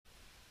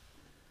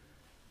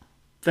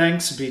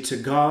Thanks be to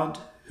God,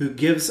 who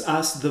gives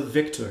us the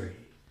victory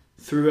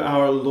through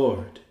our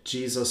Lord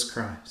Jesus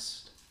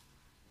Christ.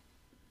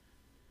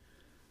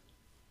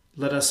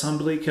 Let us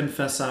humbly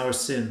confess our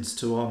sins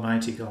to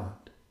Almighty God.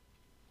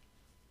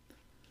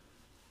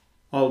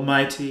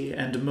 Almighty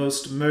and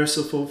most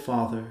merciful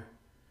Father,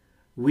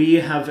 we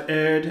have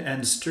erred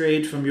and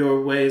strayed from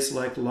your ways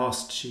like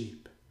lost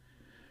sheep.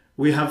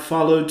 We have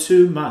followed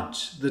too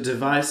much the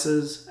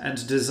devices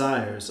and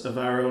desires of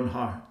our own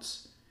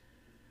hearts.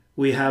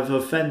 We have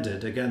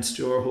offended against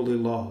your holy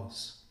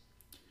laws.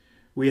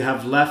 We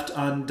have left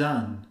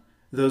undone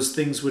those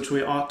things which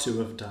we ought to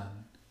have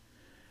done,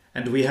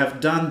 and we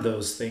have done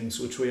those things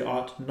which we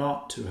ought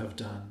not to have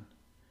done.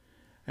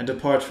 And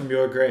apart from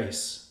your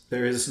grace,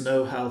 there is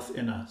no health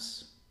in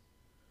us.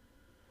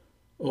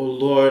 O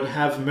Lord,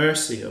 have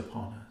mercy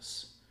upon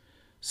us.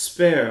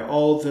 Spare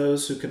all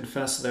those who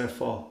confess their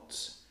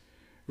faults.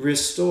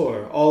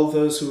 Restore all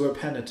those who are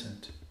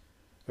penitent,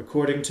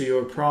 according to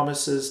your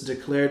promises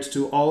declared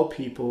to all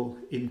people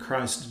in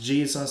Christ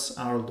Jesus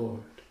our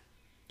Lord.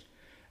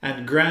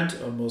 And grant,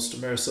 O most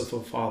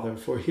merciful Father,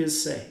 for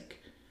his sake,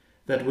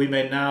 that we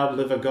may now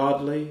live a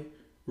godly,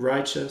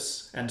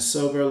 righteous, and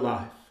sober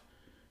life,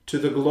 to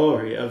the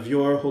glory of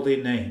your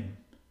holy name.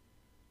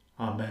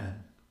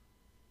 Amen.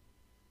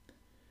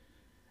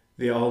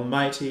 The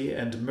Almighty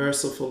and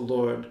merciful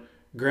Lord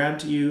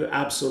grant you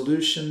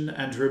absolution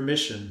and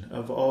remission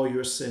of all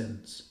your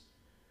sins,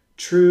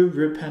 true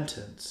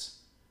repentance,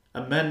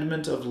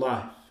 amendment of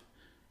life,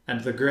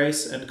 and the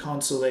grace and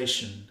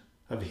consolation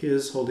of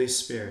his Holy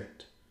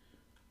Spirit.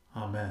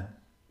 Amen.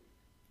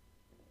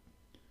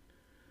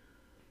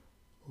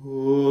 O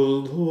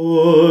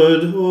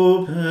Lord,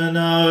 open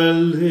our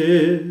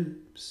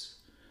lips,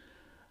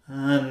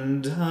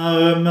 and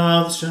our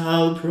mouth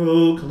shall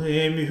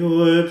proclaim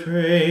your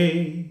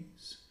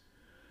praise.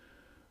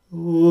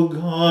 O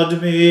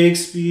God, make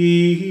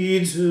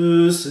speed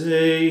to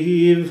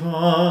save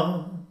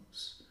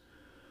us.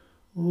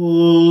 O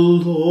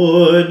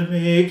Lord,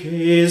 make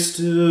haste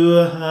to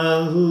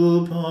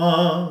help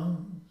us.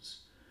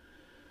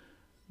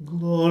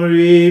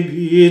 Glory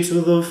be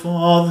to the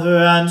Father,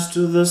 and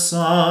to the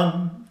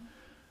Son,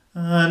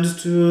 and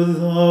to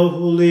the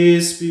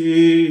Holy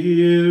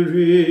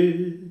Spirit,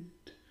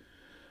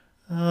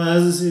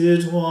 as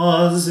it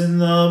was in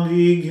the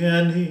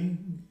beginning,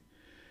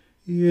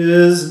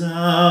 is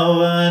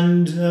now,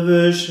 and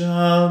ever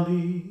shall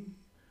be,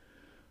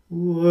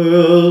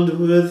 world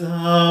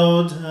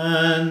without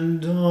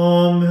end.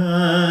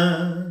 Amen.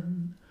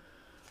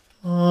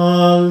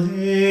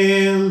 Alleluia.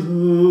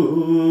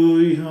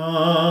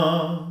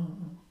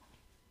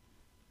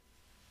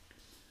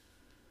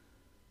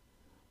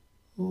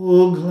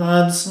 O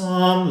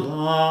gladsome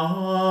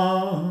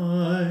light,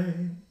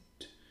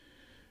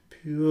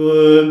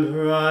 pure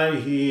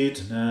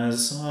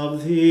brightness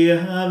of the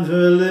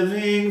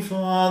ever-living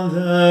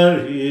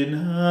Father in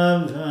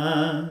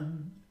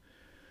heaven,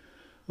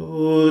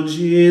 O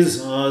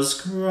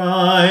Jesus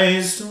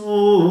Christ,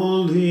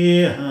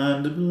 holy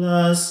and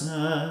blessed,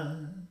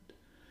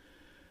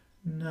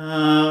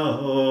 now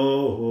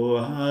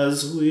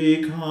as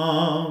we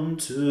come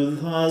to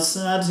the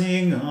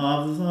setting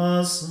of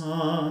the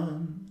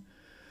sun,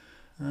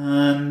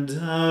 and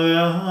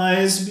our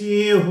eyes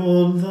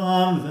behold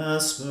the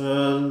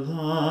vesper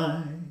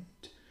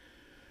light,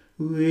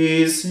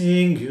 we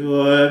sing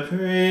your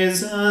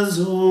praises,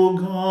 O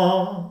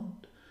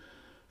God,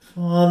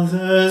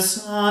 Father,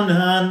 Son,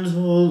 and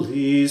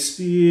Holy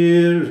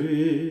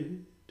Spirit.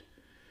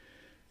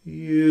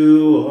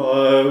 You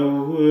are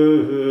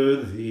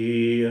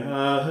worthy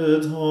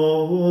at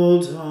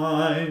all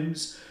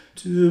times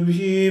to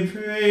be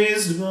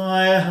praised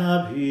by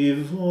happy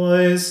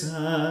voices.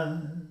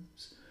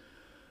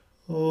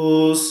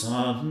 O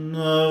Son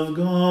of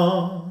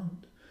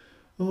God,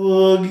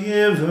 O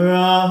Giver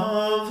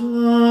of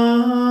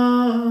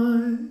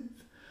life,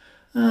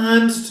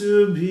 and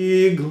to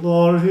be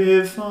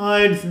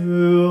glorified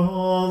through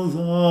all the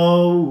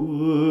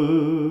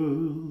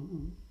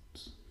world.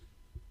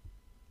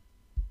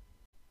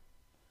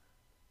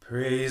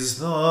 Praise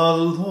the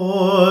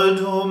Lord,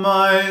 O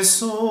my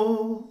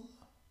soul.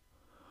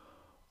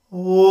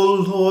 O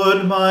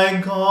Lord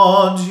my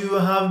God, you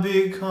have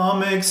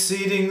become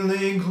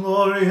exceedingly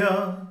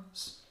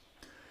glorious.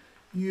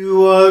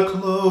 You are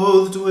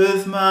clothed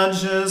with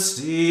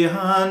majesty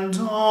and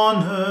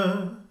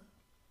honor.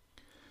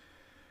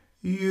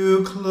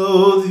 You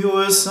clothe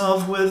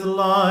yourself with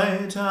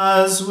light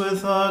as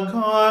with a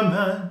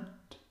garment,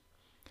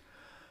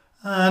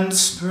 and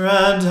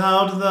spread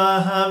out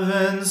the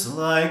heavens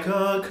like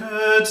a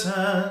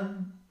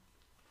curtain.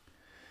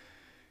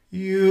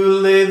 You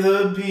lay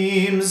the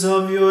beams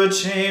of your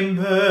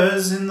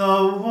chambers in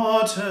the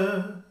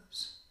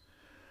waters,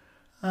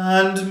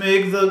 and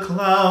make the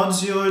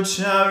clouds your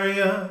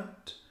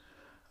chariot,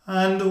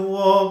 and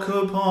walk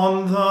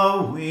upon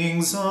the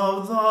wings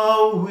of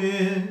the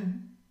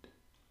wind.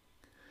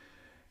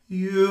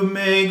 You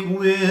make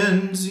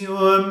winds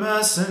your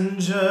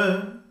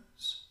messengers,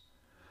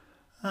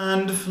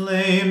 and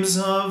flames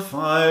of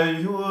fire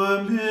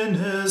your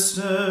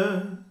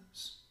ministers.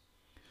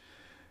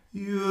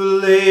 You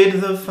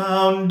laid the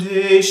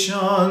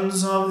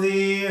foundations of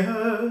the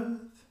earth,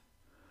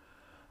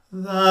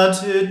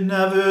 that it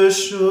never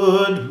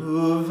should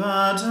move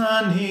at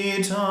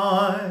any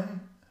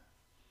time.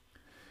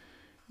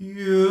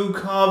 You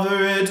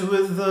cover it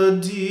with the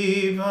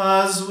deep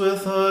as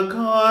with a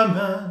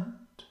garment.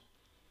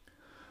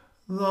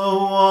 The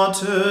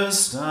waters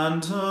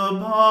stand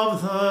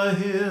above the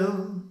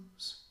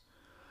hills.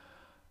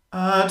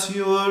 At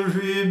your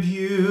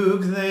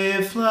rebuke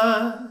they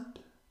fled.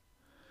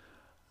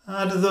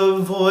 At the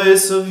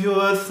voice of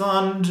your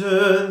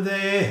thunder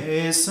they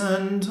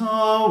hastened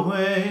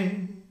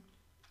away.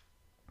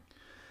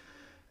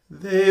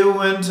 They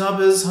went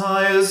up as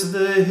high as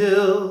the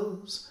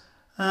hills,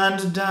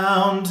 and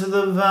down to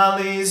the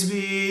valleys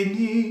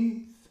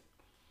beneath,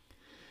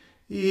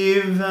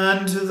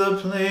 even to the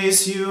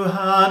place you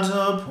had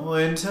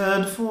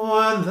appointed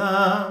for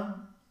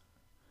them.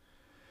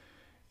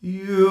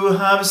 You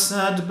have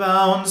set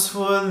bounds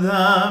for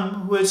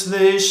them which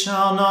they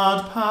shall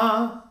not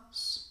pass.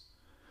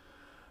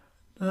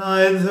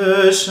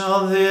 Neither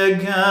shall they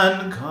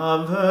again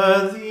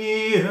cover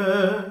the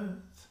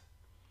earth.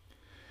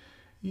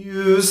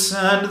 You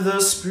send the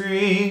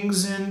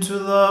springs into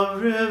the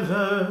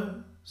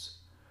rivers,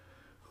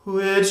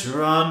 which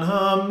run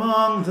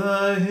among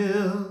the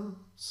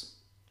hills.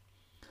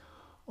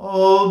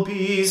 All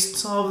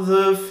beasts of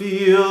the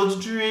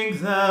field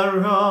drink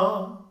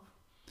thereof,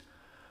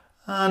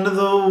 and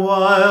the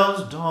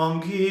wild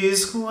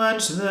donkeys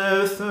quench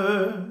their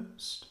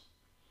thirst.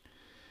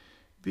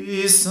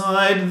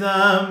 Beside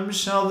them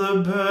shall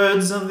the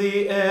birds of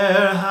the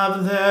air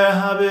have their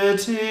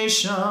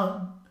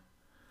habitation,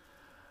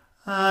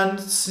 and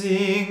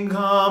sing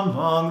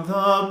among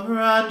the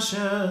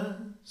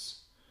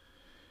branches.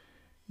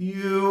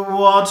 You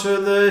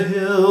water the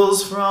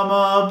hills from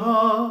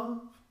above.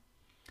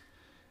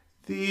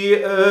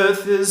 The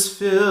earth is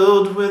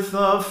filled with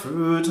the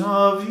fruit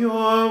of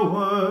your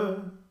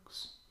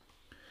works.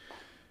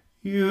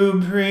 You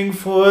bring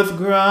forth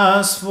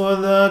grass for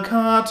the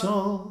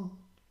cattle,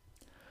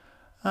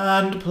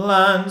 and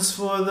plants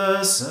for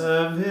the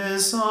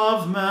service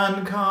of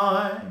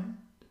mankind,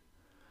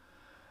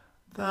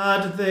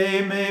 that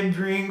they may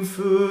bring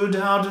food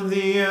out of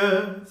the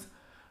earth,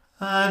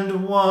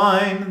 and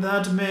wine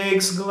that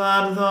makes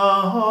glad the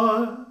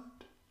heart,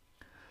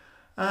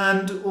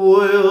 and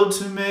oil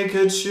to make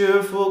a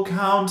cheerful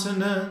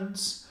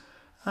countenance,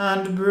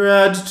 and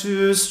bread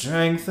to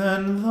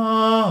strengthen the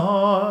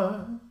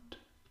heart.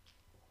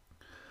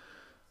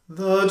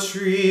 The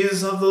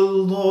trees of the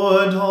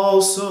Lord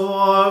also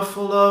are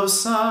full of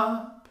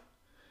sap,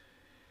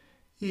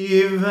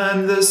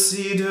 even the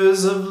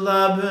cedars of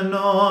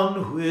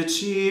Lebanon which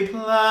he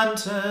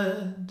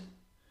planted,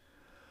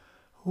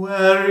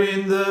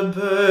 wherein the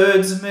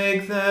birds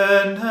make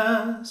their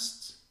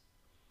nests,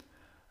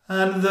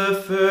 and the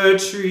fir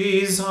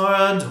trees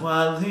are a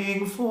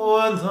dwelling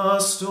for the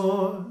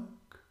stork.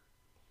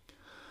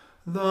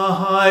 The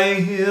high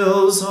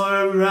hills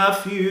are a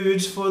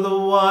refuge for the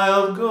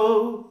wild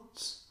goat,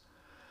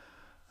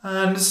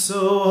 and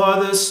so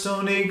are the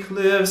stony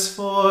cliffs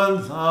for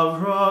the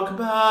rock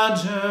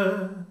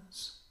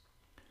badgers.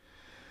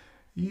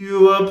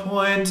 You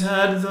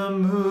appointed the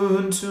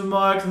moon to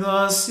mark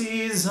the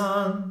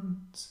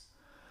seasons,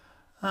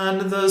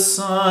 and the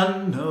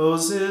sun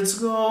knows its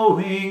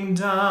going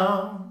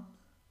down.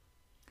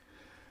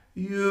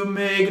 You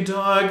make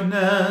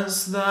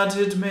darkness that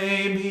it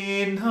may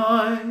be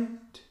night,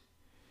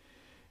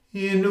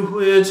 in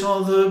which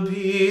all the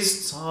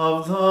beasts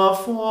of the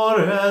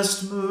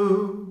forest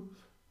move.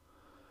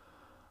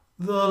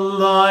 The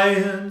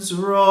lions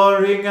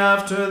roaring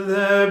after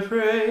their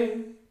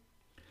prey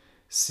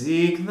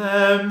seek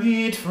their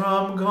meat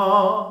from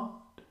God.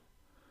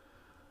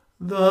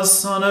 The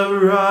sun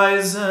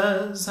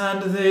arises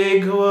and they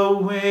go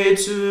away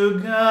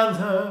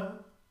together,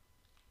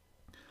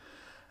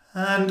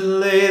 and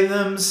lay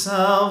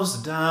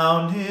themselves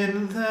down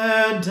in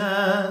their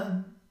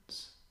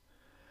dens.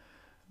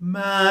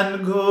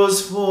 Man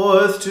goes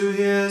forth to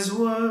his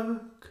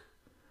work,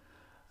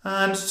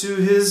 and to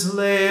his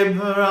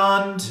labor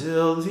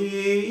until the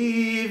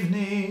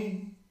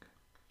evening.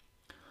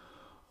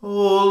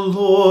 O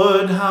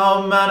Lord,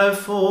 how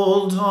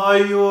manifold are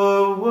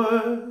your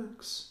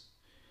works!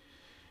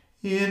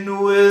 In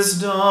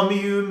wisdom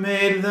you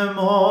made them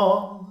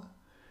all.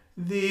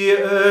 The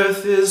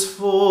earth is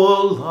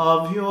full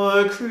of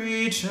your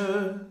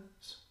creatures.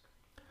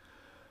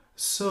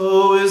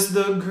 So is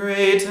the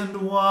great and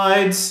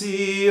wide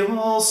sea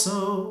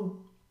also,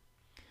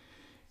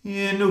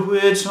 in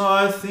which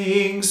are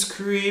things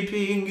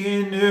creeping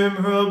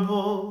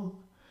innumerable,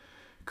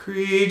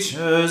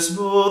 creatures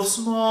both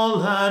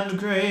small and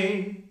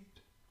great.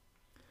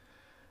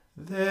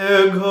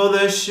 There go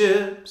the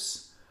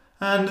ships,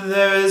 and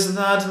there is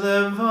that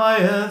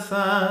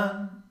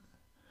Leviathan,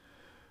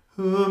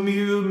 whom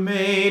you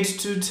made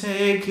to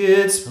take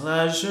its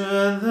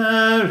pleasure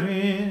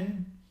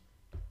therein.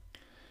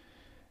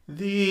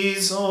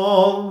 These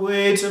all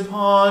wait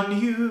upon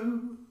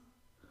you,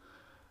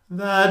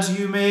 that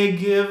you may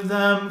give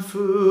them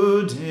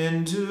food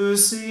in due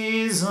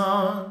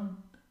season.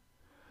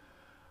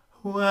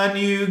 When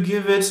you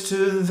give it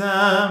to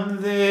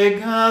them, they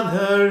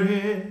gather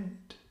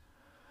it,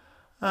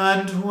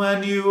 and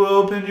when you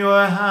open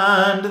your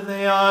hand,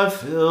 they are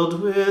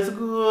filled with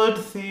good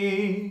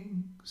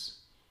things.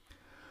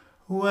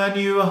 When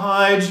you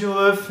hide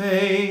your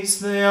face,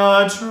 they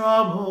are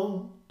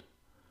troubled.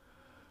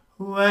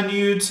 When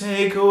you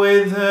take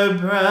away their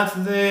breath,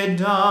 they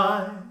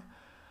die,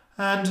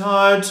 and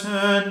are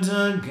turned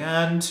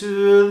again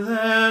to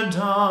their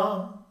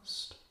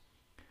dust.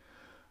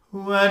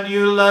 When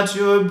you let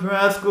your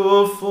breath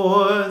go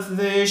forth,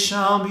 they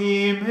shall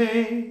be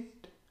made,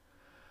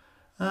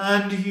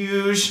 and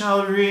you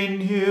shall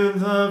renew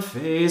the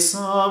face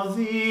of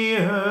the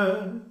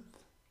earth.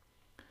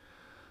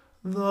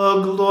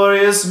 The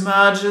glorious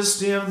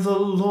majesty of the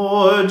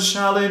Lord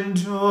shall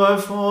endure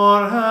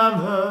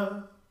forever.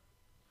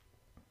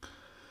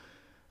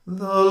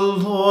 The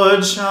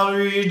Lord shall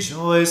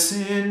rejoice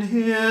in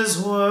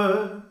his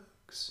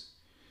works.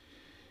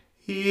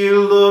 He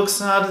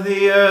looks at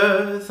the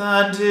earth,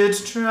 and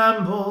it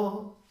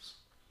trembles.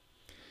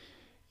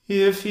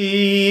 If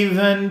he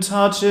even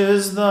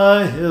touches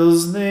the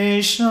hills,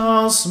 they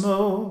shall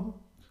smoke.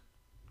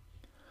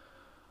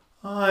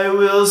 I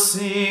will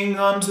sing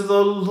unto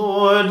the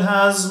Lord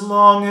as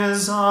long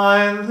as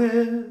I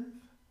live.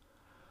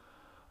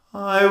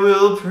 I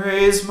will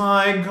praise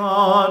my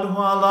God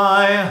while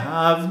I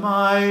have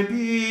my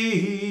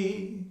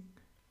being,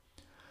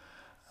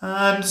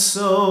 and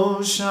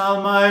so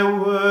shall my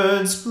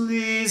words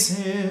please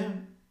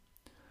him.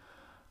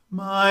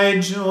 My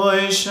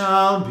joy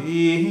shall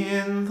be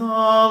in the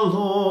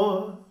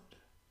Lord.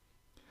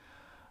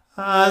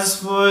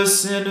 As for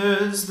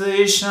sinners,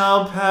 they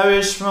shall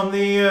perish from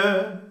the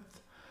earth,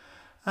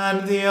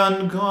 and the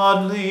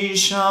ungodly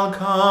shall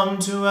come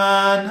to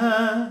an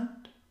end.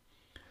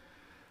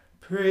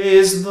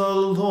 Praise the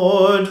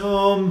Lord,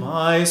 O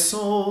my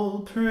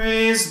soul,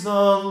 praise the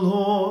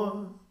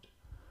Lord.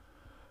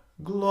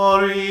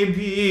 Glory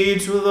be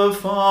to the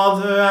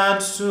Father,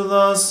 and to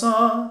the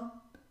Son,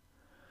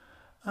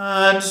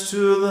 and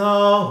to the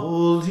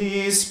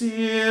Holy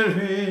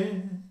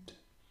Spirit,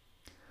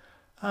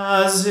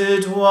 as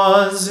it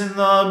was in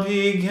the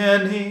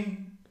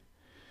beginning,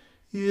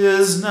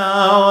 is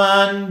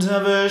now, and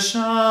ever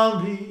shall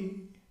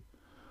be,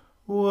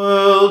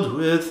 world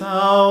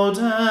without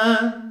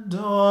end.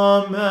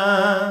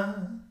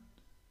 Amen.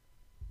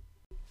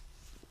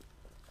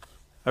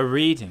 A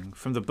reading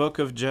from the book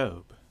of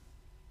Job.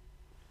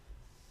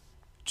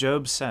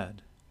 Job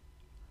said,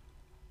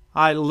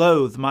 I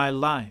loathe my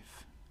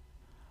life.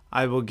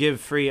 I will give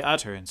free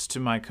utterance to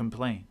my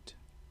complaint.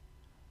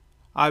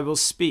 I will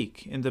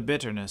speak in the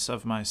bitterness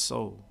of my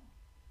soul.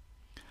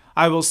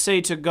 I will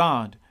say to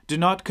God, do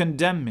not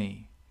condemn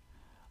me.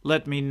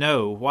 Let me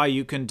know why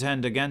you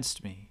contend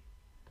against me.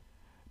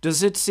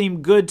 Does it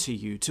seem good to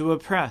you to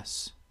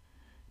oppress,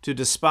 to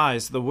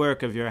despise the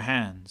work of your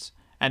hands,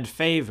 and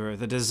favor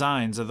the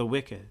designs of the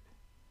wicked?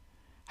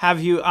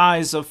 Have you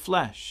eyes of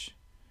flesh?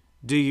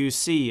 Do you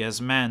see as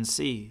man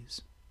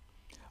sees?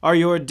 Are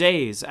your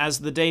days as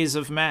the days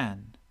of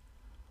man,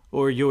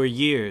 or your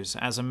years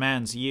as a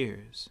man's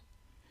years?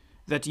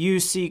 That you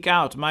seek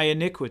out my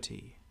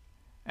iniquity,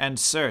 and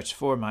search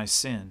for my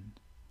sin,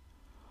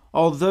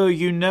 although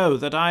you know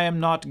that I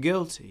am not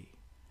guilty,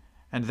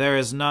 and there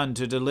is none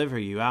to deliver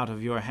you out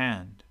of your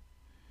hand.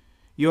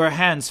 Your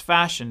hands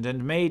fashioned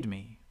and made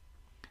me,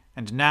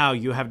 and now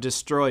you have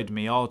destroyed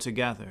me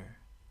altogether.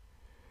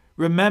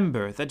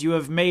 Remember that you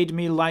have made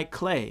me like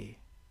clay,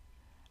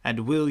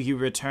 and will you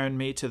return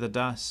me to the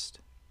dust?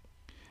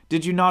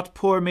 Did you not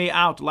pour me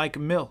out like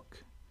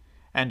milk,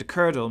 and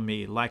curdle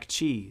me like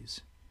cheese?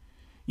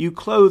 You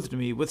clothed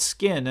me with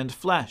skin and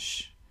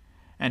flesh,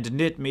 and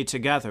knit me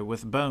together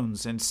with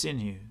bones and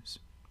sinews.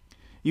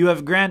 You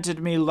have granted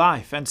me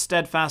life and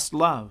steadfast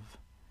love,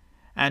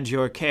 and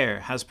your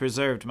care has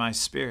preserved my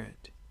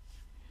spirit.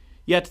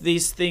 Yet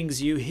these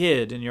things you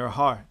hid in your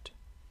heart.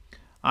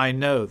 I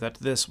know that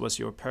this was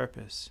your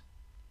purpose.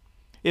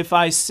 If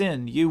I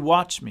sin, you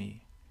watch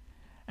me,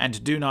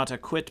 and do not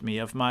acquit me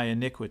of my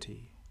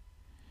iniquity.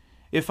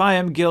 If I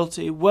am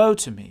guilty, woe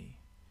to me.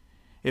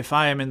 If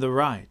I am in the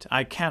right,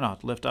 I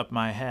cannot lift up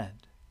my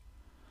head.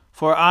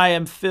 For I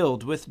am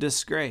filled with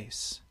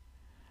disgrace,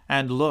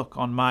 and look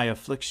on my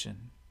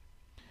affliction.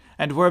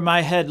 And were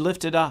my head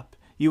lifted up,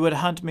 you would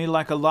hunt me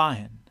like a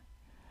lion,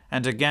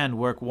 and again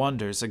work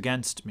wonders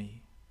against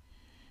me.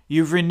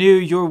 You renew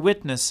your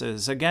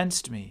witnesses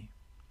against me,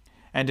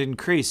 and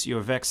increase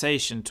your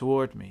vexation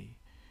toward me.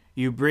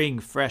 You bring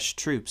fresh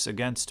troops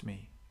against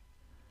me.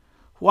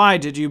 Why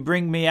did you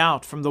bring me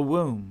out from the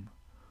womb?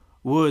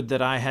 Would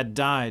that I had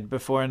died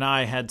before an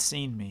eye had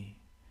seen me,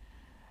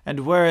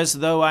 and were as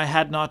though I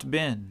had not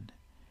been,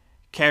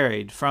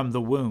 carried from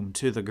the womb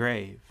to the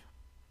grave.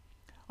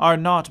 Are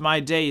not my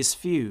days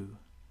few?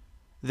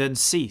 Then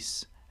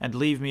cease, and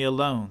leave me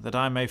alone, that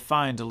I may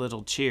find a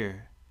little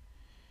cheer.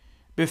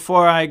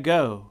 Before I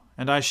go,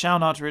 and I shall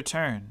not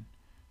return,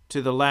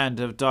 to the land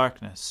of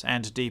darkness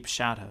and deep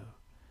shadow,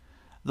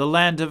 the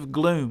land of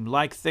gloom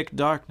like thick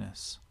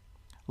darkness,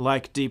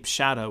 like deep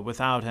shadow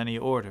without any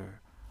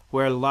order,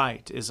 where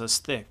light is as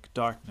thick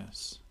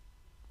darkness.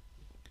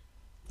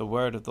 The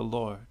word of the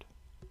Lord.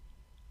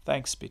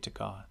 Thanks be to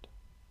God.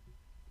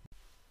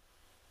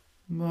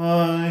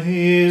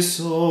 My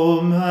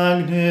soul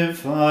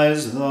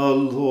magnifies the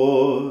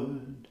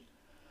Lord,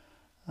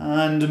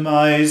 and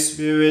my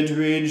spirit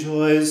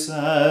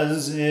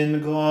rejoices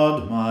in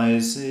God my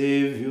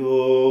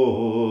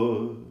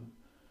Saviour.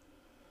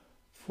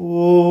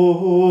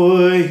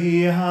 For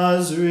he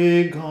has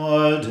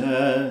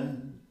regarded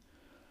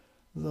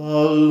the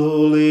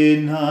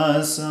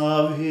lowliness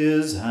of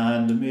his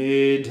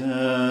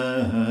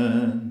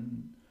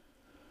handmaiden.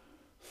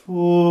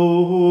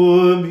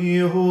 For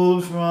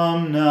behold,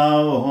 from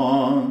now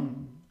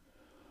on,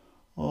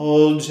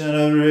 all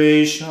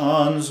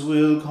generations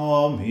will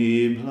call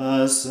me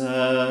blessed.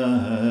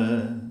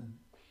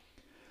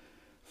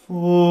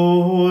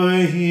 For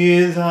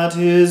he that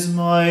is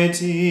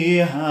mighty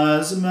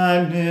has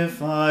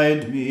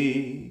magnified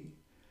me,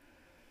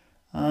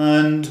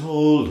 and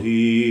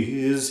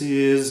holy is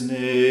his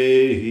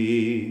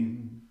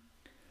name.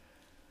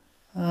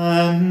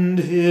 And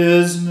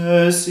his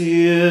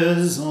mercy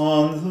is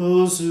on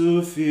those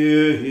who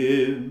fear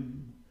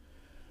him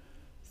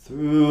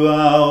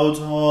throughout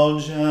all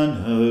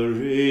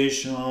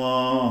generations.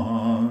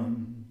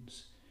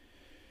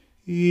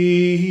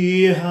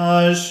 He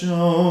has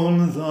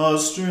shown the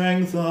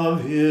strength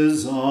of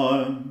his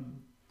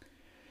arm.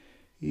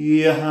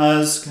 He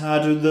has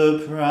scattered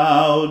the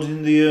proud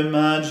in the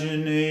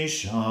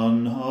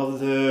imagination of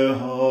their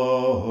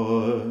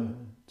hearts.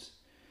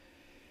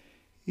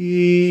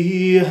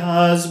 He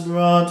has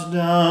brought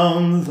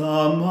down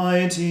the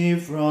mighty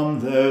from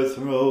their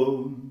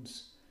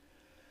thrones,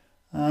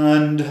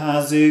 and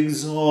has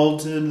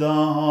exalted the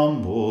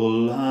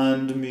humble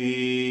and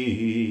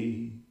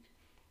meek.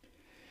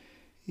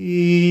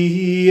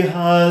 He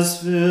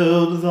has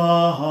filled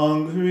the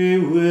hungry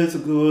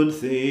with good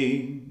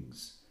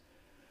things,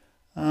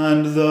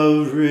 and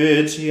the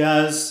rich he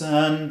has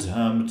sent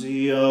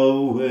empty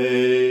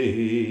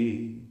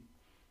away.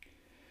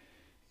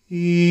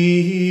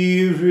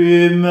 He,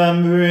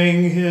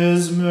 remembering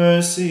his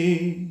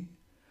mercy,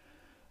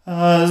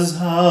 has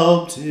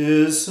helped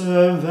his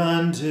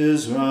servant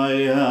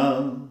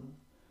Israel,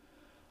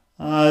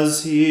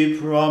 as he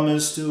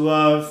promised to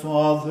our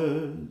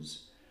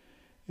fathers,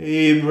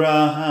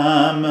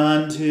 Abraham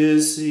and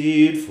his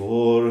seed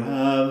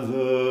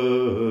forever.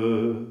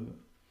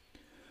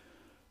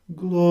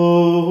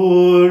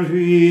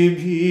 Glory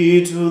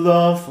be to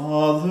the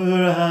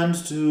Father and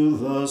to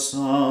the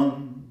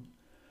Son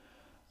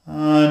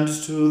and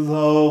to the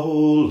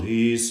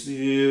Holy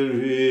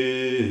Spirit,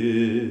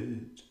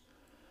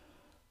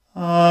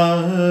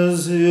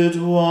 as it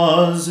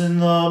was in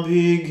the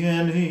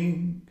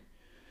beginning,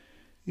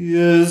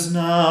 is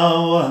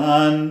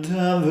now, and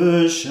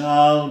ever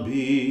shall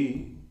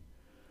be,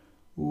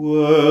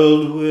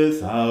 world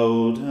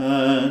without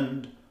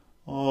end.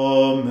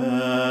 Amen.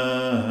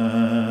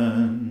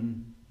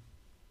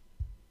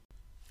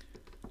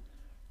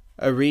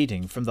 A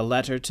reading from the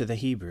letter to the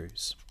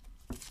Hebrews.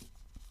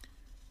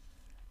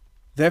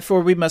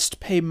 Therefore we must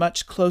pay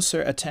much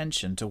closer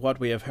attention to what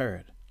we have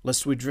heard,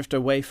 lest we drift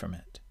away from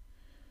it.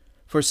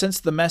 For since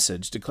the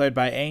message declared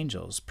by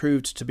angels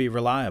proved to be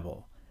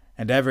reliable,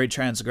 and every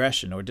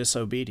transgression or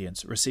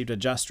disobedience received a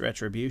just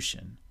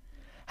retribution,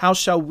 how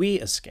shall we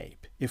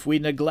escape if we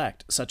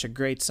neglect such a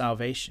great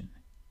salvation?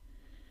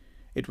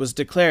 It was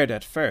declared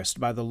at first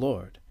by the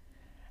Lord,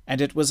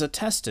 and it was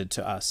attested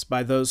to us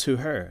by those who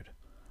heard,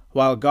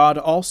 while God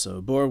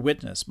also bore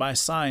witness by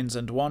signs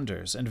and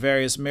wonders and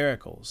various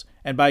miracles,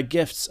 and by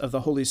gifts of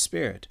the Holy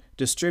Spirit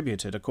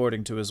distributed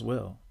according to his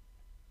will.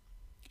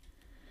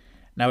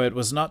 Now it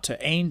was not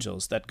to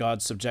angels that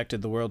God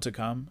subjected the world to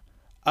come,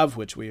 of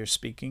which we are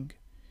speaking.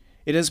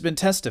 It has been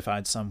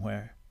testified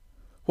somewhere,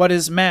 "What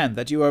is man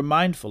that you are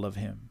mindful of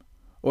him,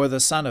 or the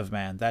Son of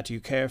Man that you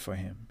care for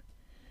him?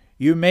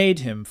 You made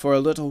him for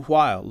a little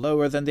while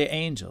lower than the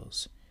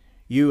angels.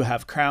 You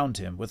have crowned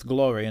him with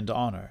glory and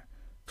honor,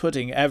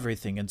 putting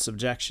everything in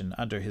subjection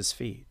under his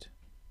feet."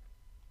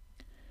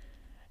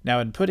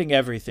 Now in putting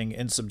everything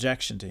in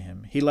subjection to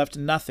him, he left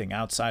nothing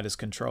outside his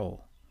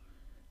control.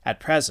 At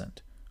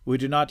present, we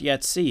do not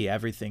yet see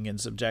everything in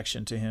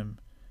subjection to him,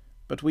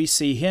 but we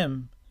see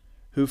him,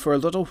 who for a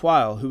little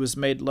while who was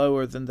made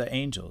lower than the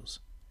angels,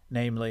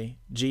 namely,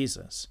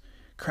 Jesus,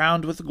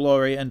 crowned with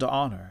glory and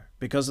honor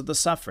because of the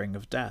suffering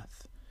of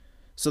death,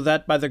 so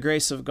that by the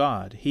grace of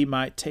God he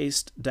might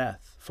taste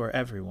death for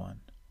everyone.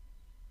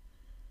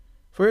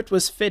 For it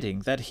was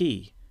fitting that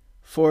he,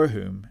 for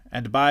whom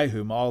and by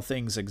whom all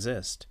things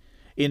exist,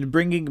 in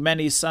bringing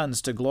many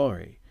sons to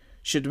glory,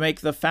 should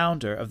make the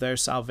founder of their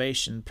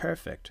salvation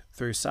perfect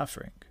through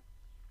suffering.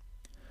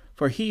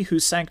 For he who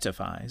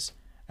sanctifies,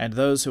 and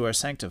those who are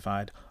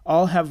sanctified,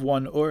 all have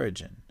one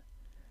origin.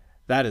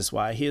 That is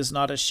why he is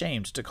not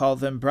ashamed to call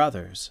them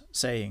brothers,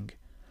 saying,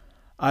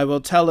 I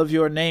will tell of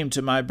your name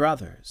to my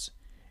brothers.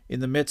 In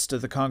the midst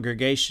of the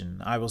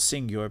congregation I will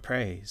sing your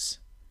praise.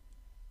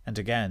 And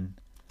again,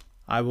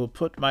 I will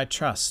put my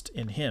trust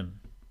in him.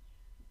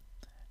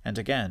 And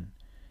again,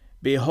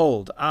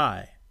 behold,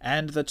 I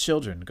and the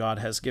children God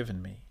has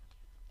given me.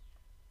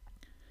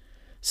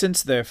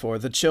 Since therefore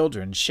the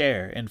children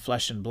share in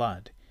flesh and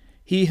blood,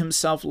 he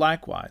himself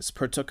likewise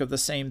partook of the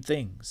same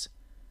things,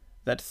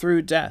 that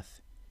through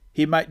death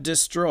he might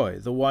destroy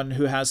the one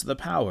who has the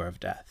power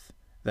of death,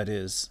 that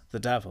is, the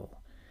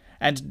devil,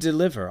 and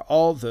deliver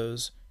all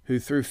those who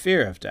through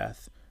fear of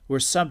death were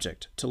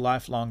subject to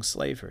lifelong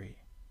slavery.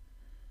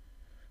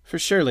 For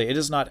surely it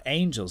is not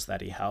angels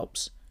that he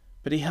helps,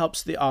 but he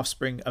helps the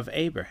offspring of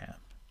Abraham.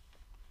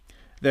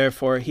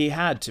 Therefore he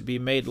had to be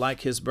made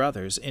like his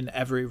brothers in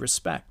every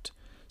respect,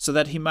 so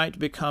that he might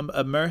become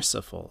a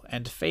merciful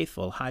and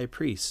faithful high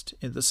priest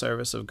in the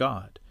service of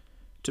God,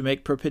 to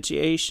make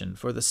propitiation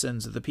for the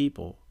sins of the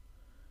people.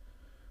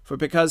 For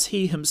because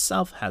he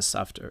himself has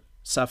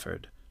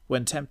suffered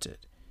when tempted,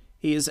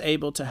 he is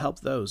able to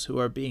help those who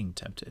are being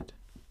tempted.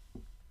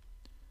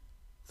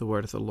 The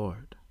word of the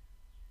Lord.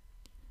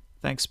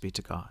 Thanks be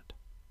to God.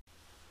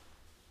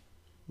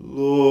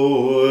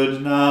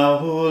 Lord, now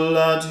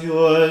let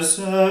your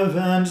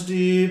servant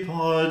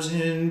depart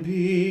in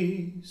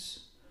peace,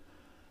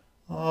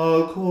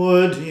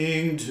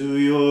 according to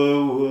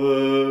your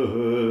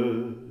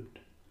word.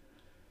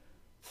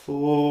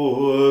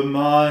 For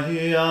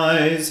my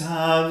eyes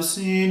have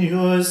seen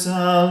your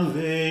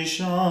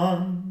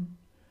salvation,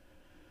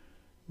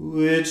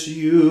 which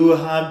you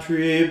have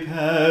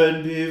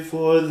prepared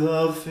before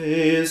the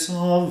face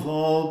of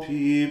all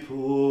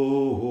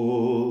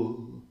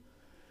people,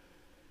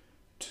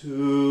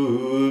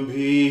 to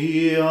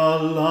be a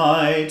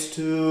light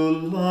to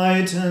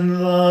lighten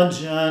the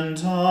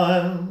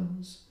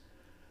Gentiles,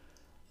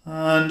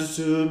 and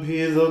to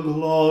be the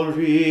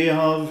glory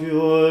of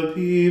your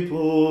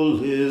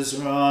people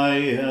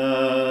Israel.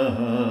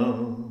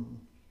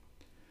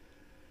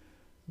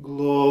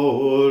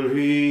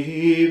 Glory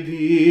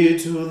be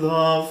to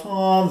the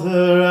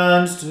Father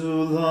and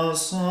to the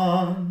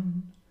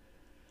Son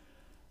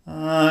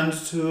and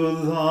to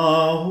the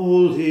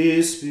Holy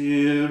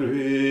Spirit,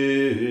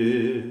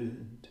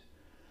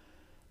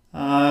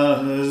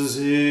 as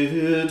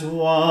it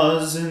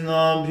was in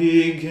the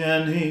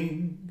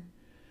beginning,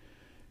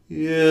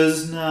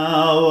 is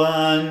now,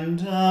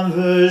 and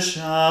ever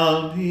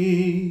shall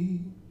be,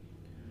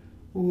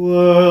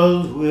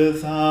 world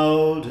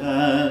without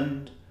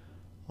end.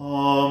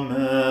 Amen.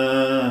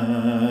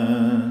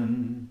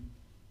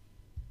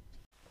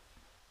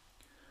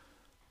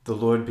 The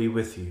Lord be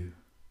with you.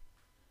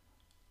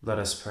 Let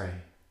us pray.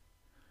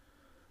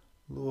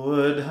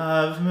 Lord,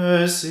 have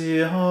mercy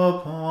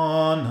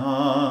upon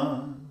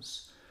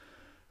us.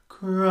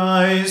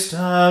 Christ,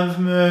 have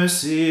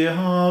mercy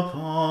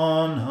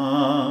upon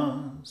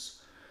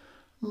us.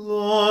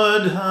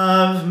 Lord,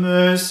 have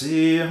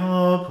mercy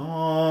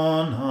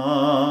upon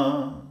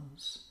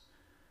us.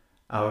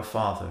 Our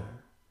Father,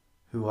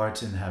 who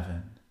art in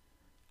heaven,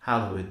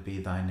 hallowed be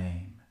thy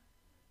name.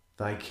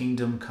 Thy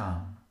kingdom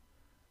come,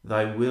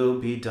 thy will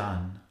be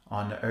done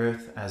on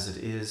earth as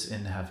it is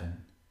in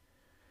heaven.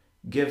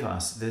 Give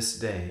us this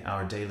day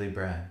our daily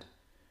bread,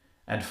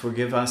 and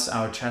forgive us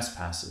our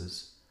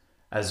trespasses,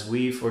 as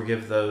we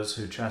forgive those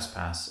who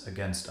trespass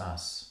against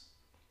us.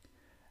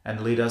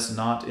 And lead us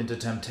not into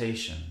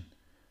temptation,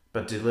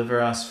 but deliver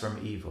us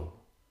from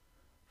evil.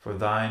 For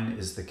thine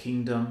is the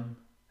kingdom,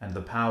 and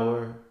the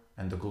power,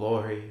 and the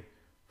glory,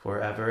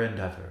 forever and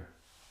ever.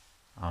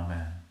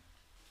 Amen.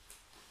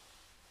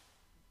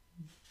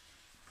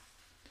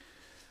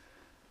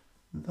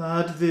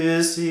 That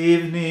this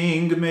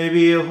evening may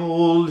be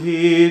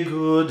wholly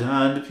good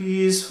and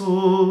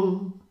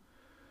peaceful,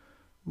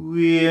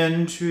 we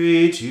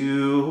entreat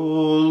you,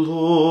 O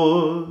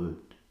Lord,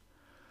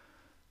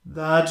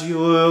 that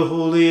your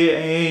holy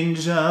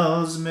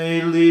angels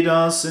may lead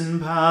us in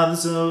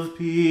paths of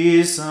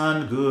peace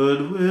and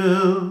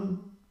goodwill.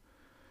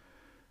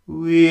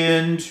 We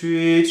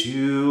entreat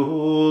you,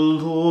 O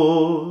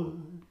Lord,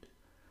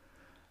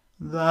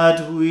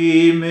 that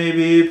we may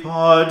be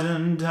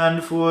pardoned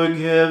and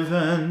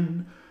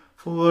forgiven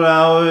for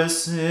our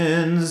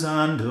sins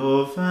and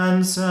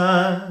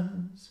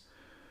offenses.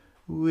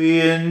 We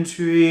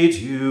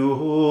entreat you,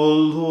 O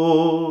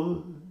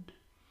Lord,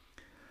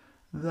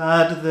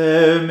 that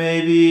there may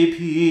be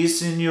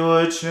peace in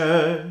your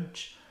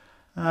church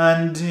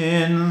and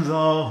in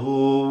the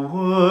whole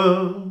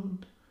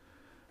world.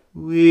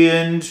 We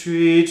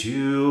entreat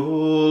you,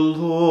 O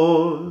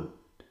Lord,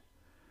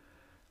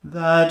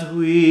 that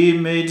we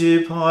may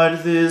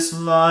depart this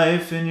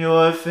life in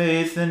your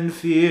faith and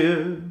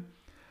fear,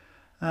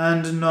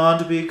 and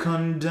not be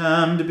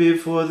condemned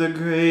before the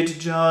great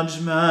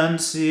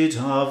judgment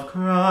seat of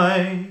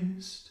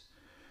Christ.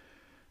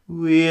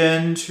 We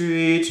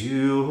entreat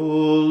you,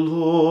 O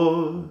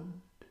Lord,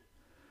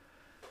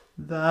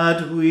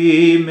 that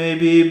we may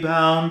be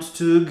bound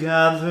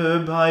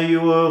together by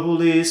your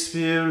Holy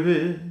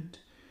Spirit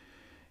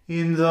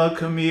in the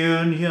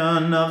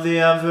communion of the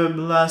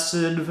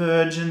ever-blessed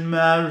Virgin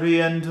Mary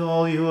and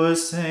all your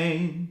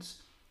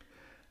saints,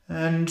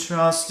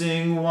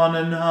 entrusting one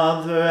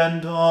another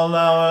and all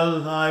our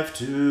life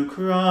to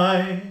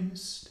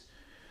Christ,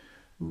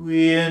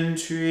 we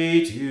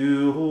entreat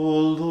you, O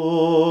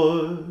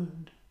Lord.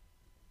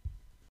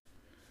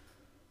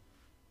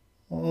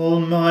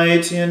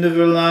 Almighty and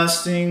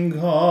everlasting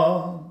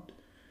God,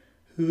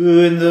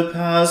 who in the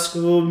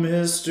Paschal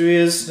mystery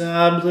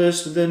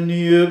established the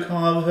new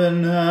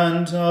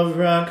covenant of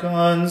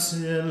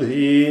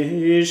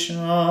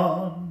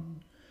reconciliation,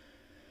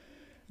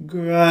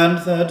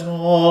 grant that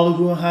all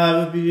who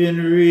have been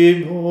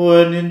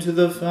reborn into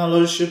the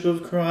fellowship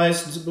of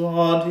Christ's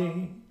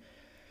body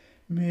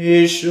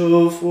may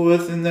show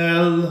forth in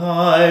their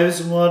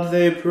lives what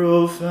they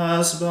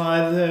profess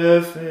by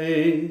their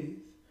faith.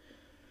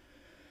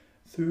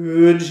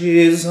 Through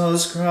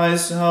Jesus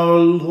Christ our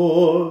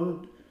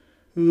Lord,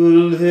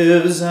 who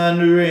lives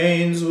and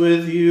reigns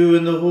with you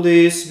in the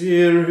Holy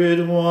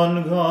Spirit,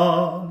 one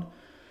God,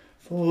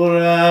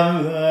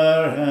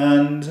 forever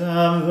and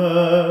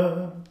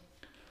ever.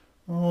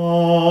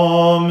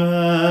 Amen.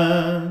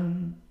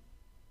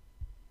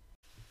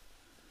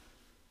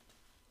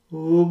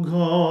 O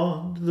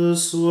God, the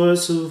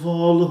source of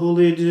all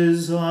holy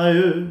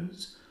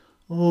desires,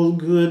 all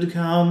good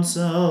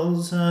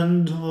counsels,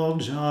 and all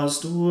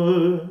just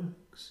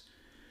works,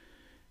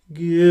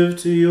 give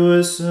to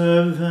your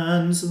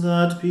servants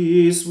that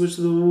peace which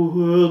the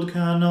world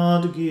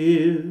cannot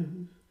give,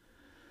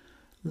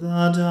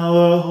 that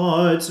our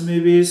hearts may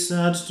be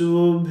set to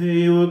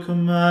obey your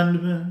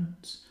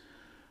commandments,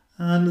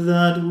 and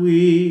that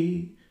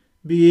we,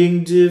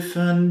 being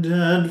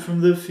defended from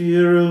the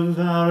fear of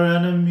our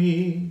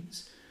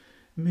enemies,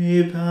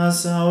 may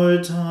pass our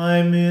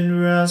time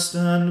in rest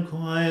and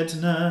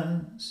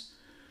quietness,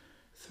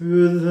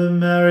 through the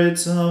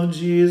merits of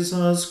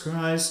Jesus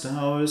Christ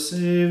our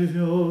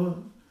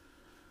Saviour.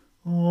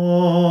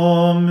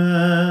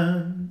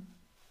 Amen.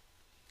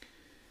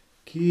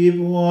 Keep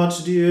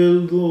watch, dear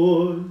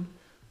Lord,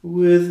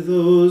 with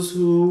those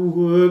who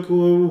work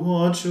or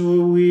watch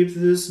or weep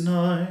this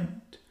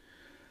night,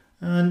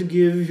 and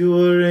give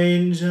your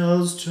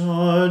angels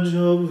charge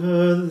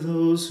over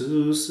those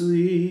who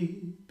sleep.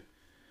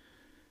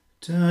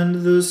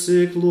 Tend the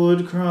sick,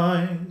 Lord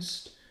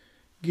Christ.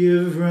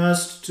 Give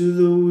rest to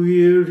the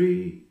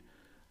weary.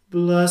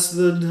 Bless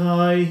the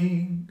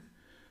dying.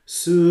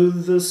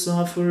 Soothe the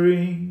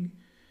suffering.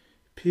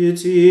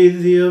 Pity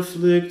the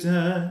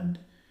afflicted.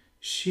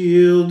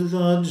 Shield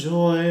the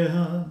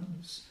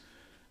joyous.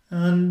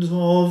 And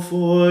all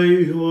for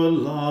your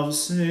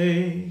love's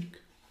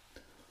sake.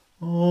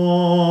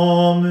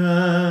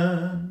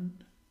 Amen.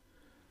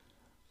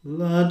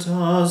 Let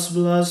us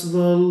bless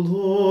the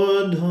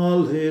Lord.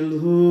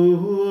 Alleluia.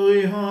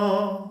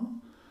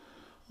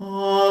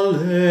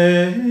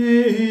 Alleluia.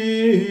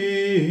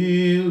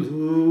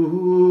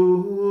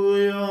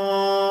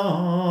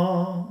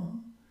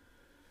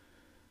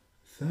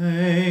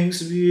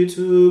 Thanks be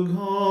to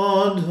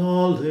God.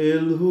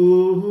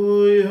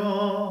 Alleluia.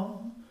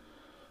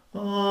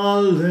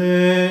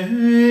 Alleluia.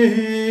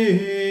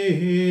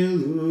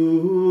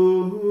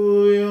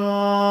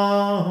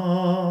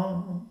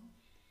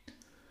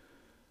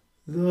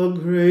 The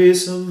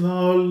grace of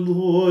our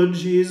Lord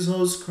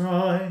Jesus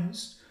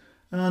Christ,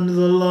 and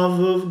the love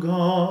of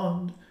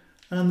God,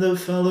 and the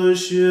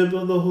fellowship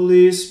of the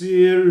Holy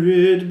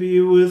Spirit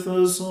be with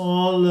us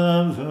all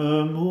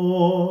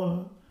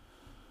evermore.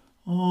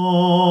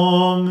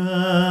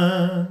 Amen.